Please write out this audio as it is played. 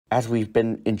As we've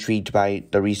been intrigued by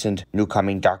the recent new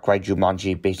coming dark ride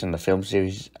Jumanji based on the film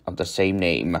series of the same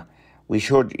name, we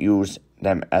should use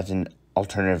them as an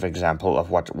alternative example of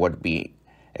what would be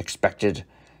expected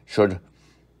should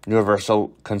Universal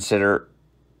consider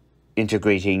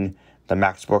integrating the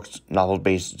Max Brooks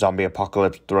novel-based zombie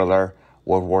apocalypse thriller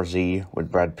World War Z with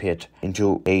Brad Pitt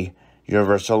into a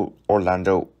Universal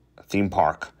Orlando theme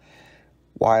park.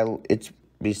 While it's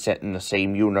be set in the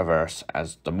same universe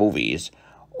as the movies,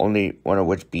 only one of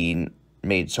which being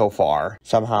made so far,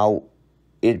 somehow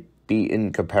it be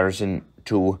in comparison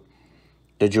to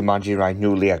the Jumanji ride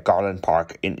newly at Garland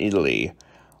Park in Italy,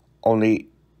 only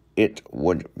it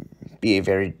would be a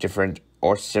very different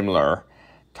or similar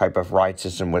type of ride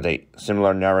system with a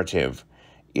similar narrative.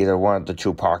 Either one of the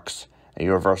two parks, and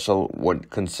Universal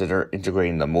would consider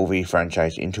integrating the movie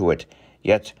franchise into it,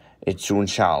 yet it soon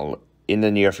shall in the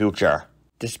near future.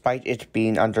 Despite it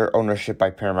being under ownership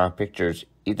by Paramount Pictures,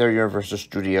 either Universal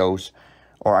Studios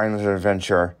or Islands of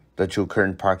Adventure, the two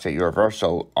current parks at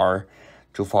Universal, are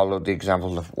to follow the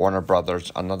example of Warner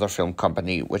Brothers, another film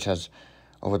company which has,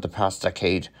 over the past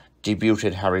decade,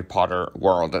 debuted Harry Potter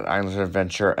World at Islands of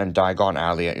Adventure and Diagon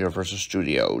Alley at Universal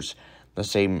Studios. The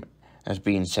same has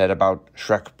been said about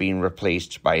Shrek being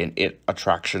replaced by an It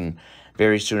attraction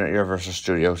very soon at Universal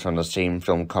Studios from the same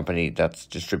film company that's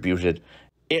distributed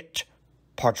It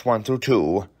Parts 1 through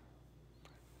 2.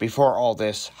 Before all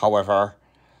this, however,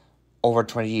 over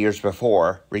 20 years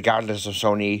before, regardless of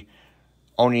Sony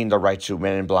owning the rights to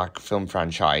Men in Black film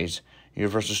franchise,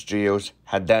 Universal Studios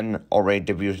had then already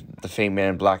debuted the famed Men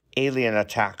in Black Alien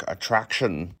Attack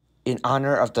attraction in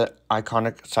honor of the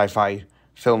iconic sci-fi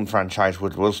film franchise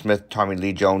with Will Smith, Tommy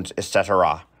Lee Jones,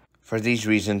 etc. For these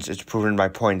reasons, it's proven my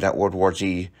point that World War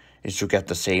Z is to get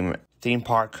the same theme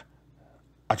park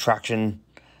attraction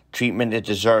treatment it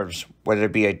deserves, whether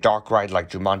it be a dark ride like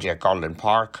Jumanji at Garland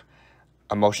Park,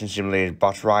 a motion-simulated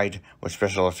bus ride with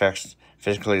special effects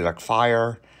physically like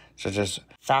fire, such as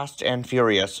Fast and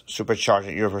Furious supercharged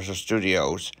at Universal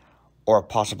Studios, or a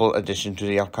possible addition to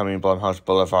the upcoming Blumhouse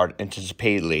Boulevard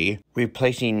anticipatedly,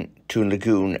 replacing Toon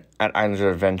Lagoon at Islands of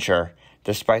Adventure.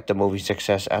 Despite the movie's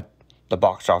success at the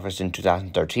box office in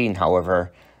 2013,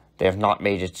 however, they have not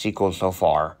made its sequel so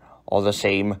far. All the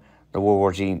same, the World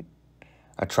War Z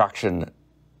attraction,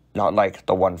 not like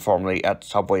the one formerly at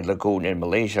Sunway Lagoon in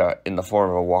Malaysia in the form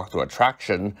of a walkthrough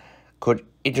attraction, could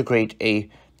integrate a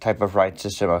type of ride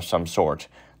system of some sort.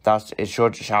 Thus, it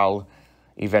shall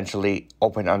eventually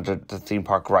open under the theme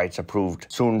park rights approved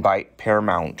soon by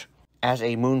Paramount. As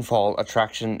a Moonfall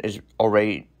attraction is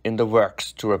already in the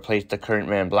works to replace the current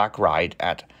Men in Black ride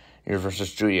at Universal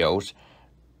Studios,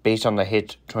 based on the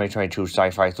hit 2022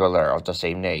 sci-fi thriller of the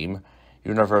same name,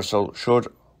 Universal should,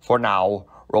 for now,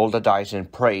 roll the dice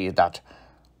and pray that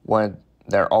when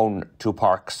their own two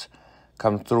parks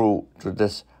come through to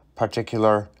this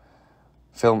particular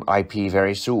film IP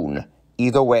very soon.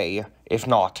 Either way, if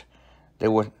not, they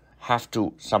would have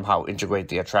to somehow integrate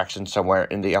the attraction somewhere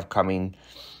in the upcoming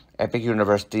Epic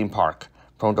Universe theme park,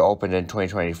 prone to open in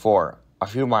 2024, a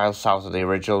few miles south of the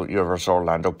original Universal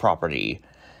Orlando property.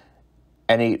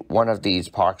 Any one of these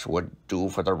parks would do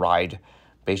for the ride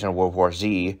based on World War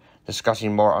Z.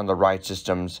 Discussing more on the ride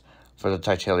systems for the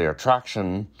titular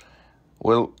attraction,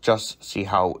 we'll just see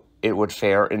how it would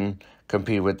fare and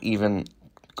compete with even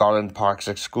Garland Park's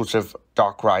exclusive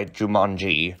dark ride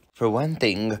Jumanji. For one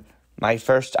thing, my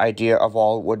first idea of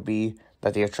all would be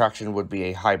that the attraction would be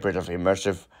a hybrid of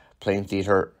immersive plane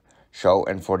theater show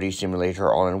and 4D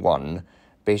simulator all in one,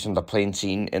 based on the plane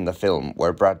scene in the film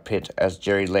where Brad Pitt as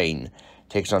Jerry Lane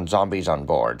takes on zombies on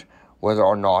board. Whether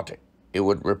or not it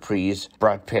would reprise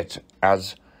Brad Pitt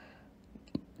as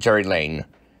Jerry Lane,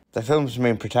 the film's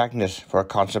main protagonist, for a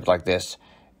concept like this,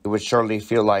 it would surely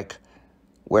feel like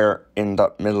we're in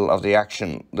the middle of the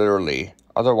action, literally.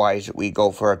 Otherwise, we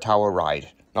go for a tower ride,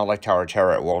 not like Tower of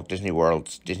Terror at Walt Disney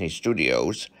World's Disney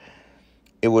Studios.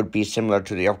 It would be similar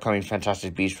to the upcoming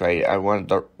Fantastic Beasts ride at one of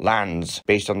the lands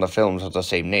based on the films of the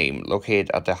same name, located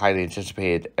at the highly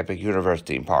anticipated Epic Universe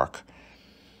theme park.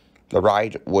 The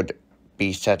ride would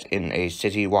be set in a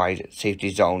city-wide safety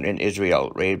zone in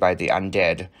Israel, raided by the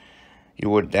undead.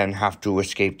 You would then have to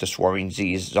escape the swarming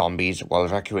zombies while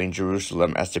evacuating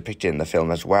Jerusalem as depicted in the film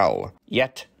as well.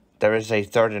 Yet, there is a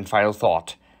third and final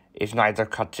thought. If neither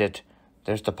cuts it,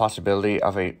 there's the possibility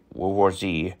of a World War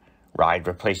Z ride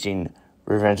replacing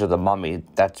Revenge of the Mummy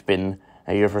that's been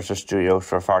at Universal Studios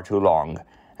for far too long,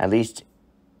 at least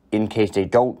in case they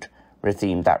don't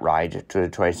retheme that ride to the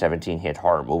 2017 hit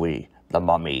horror movie The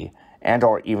Mummy, and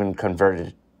or even convert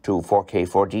it to 4K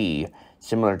 4D,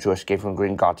 similar to Escape from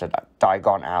Green Gods at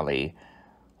Diagon Alley,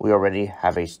 We already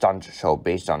have a stunt show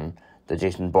based on the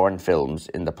Jason Bourne films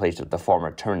in the place of the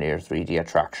former Terminator 3D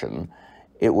attraction.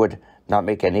 It would not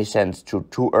make any sense to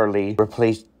too early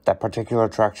replace that particular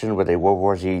attraction with a World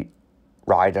War Z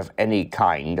ride of any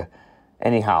kind.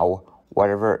 Anyhow,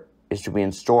 whatever is to be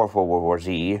in store for World War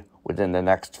Z within the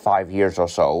next 5 years or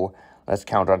so, let's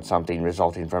count on something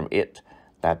resulting from it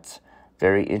that's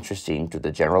very interesting to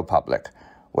the general public.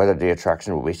 Whether the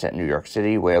attraction will be set in New York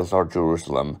City, Wales, or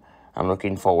Jerusalem, I'm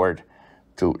looking forward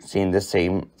to seeing the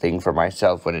same thing for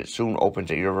myself when it soon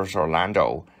opens at Universal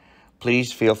Orlando.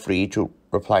 Please feel free to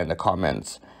reply in the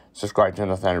comments. Subscribe to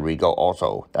Nathaniel Rigo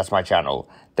also. That's my channel.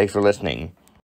 Thanks for listening.